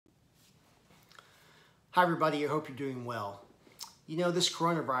Hi everybody, I hope you're doing well. You know, this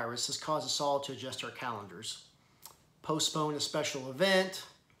coronavirus has caused us all to adjust our calendars, postpone a special event,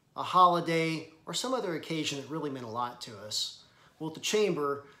 a holiday, or some other occasion that really meant a lot to us. Well, at the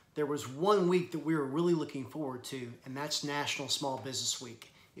Chamber, there was one week that we were really looking forward to, and that's National Small Business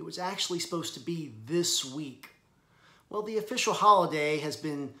Week. It was actually supposed to be this week. Well, the official holiday has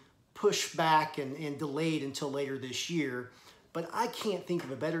been pushed back and delayed until later this year, but I can't think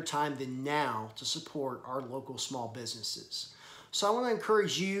of a better time than now to support our local small businesses. So I want to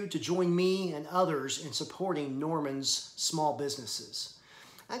encourage you to join me and others in supporting Norman's small businesses.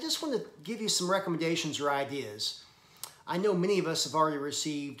 I just want to give you some recommendations or ideas. I know many of us have already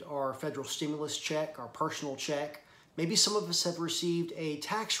received our federal stimulus check, our personal check. Maybe some of us have received a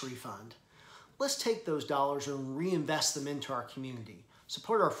tax refund. Let's take those dollars and reinvest them into our community.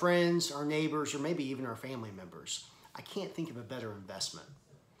 Support our friends, our neighbors, or maybe even our family members. I can't think of a better investment.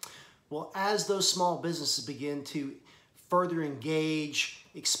 Well, as those small businesses begin to further engage,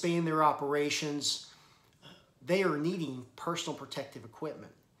 expand their operations, they are needing personal protective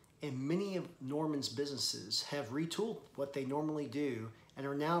equipment. And many of Norman's businesses have retooled what they normally do and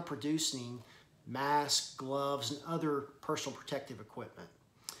are now producing masks, gloves, and other personal protective equipment.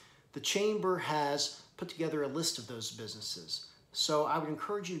 The Chamber has put together a list of those businesses. So I would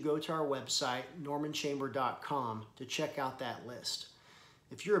encourage you to go to our website, normanchamber.com, to check out that list.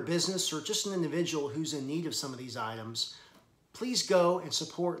 If you're a business or just an individual who's in need of some of these items, please go and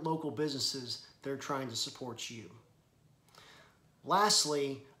support local businesses that are trying to support you.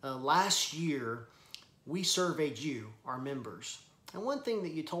 Lastly, last year, we surveyed you, our members. And one thing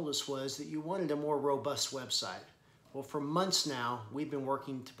that you told us was that you wanted a more robust website. Well, for months now, we've been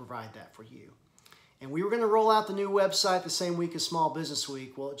working to provide that for you. And we were going to roll out the new website the same week as Small Business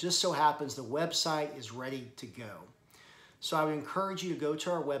Week. Well, it just so happens the website is ready to go. So I would encourage you to go to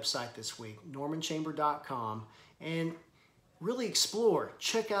our website this week, normanchamber.com, and really explore.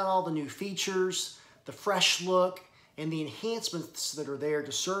 Check out all the new features, the fresh look, and the enhancements that are there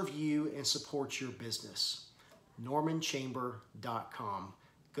to serve you and support your business. normanchamber.com.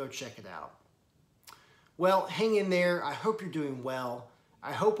 Go check it out. Well, hang in there. I hope you're doing well.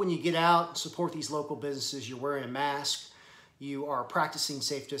 I hope when you get out and support these local businesses, you're wearing a mask, you are practicing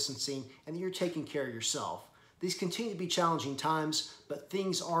safe distancing, and that you're taking care of yourself. These continue to be challenging times, but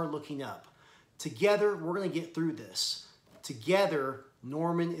things are looking up. Together, we're going to get through this. Together,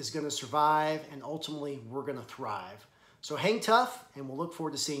 Norman is going to survive, and ultimately, we're going to thrive. So hang tough, and we'll look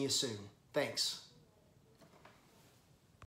forward to seeing you soon. Thanks.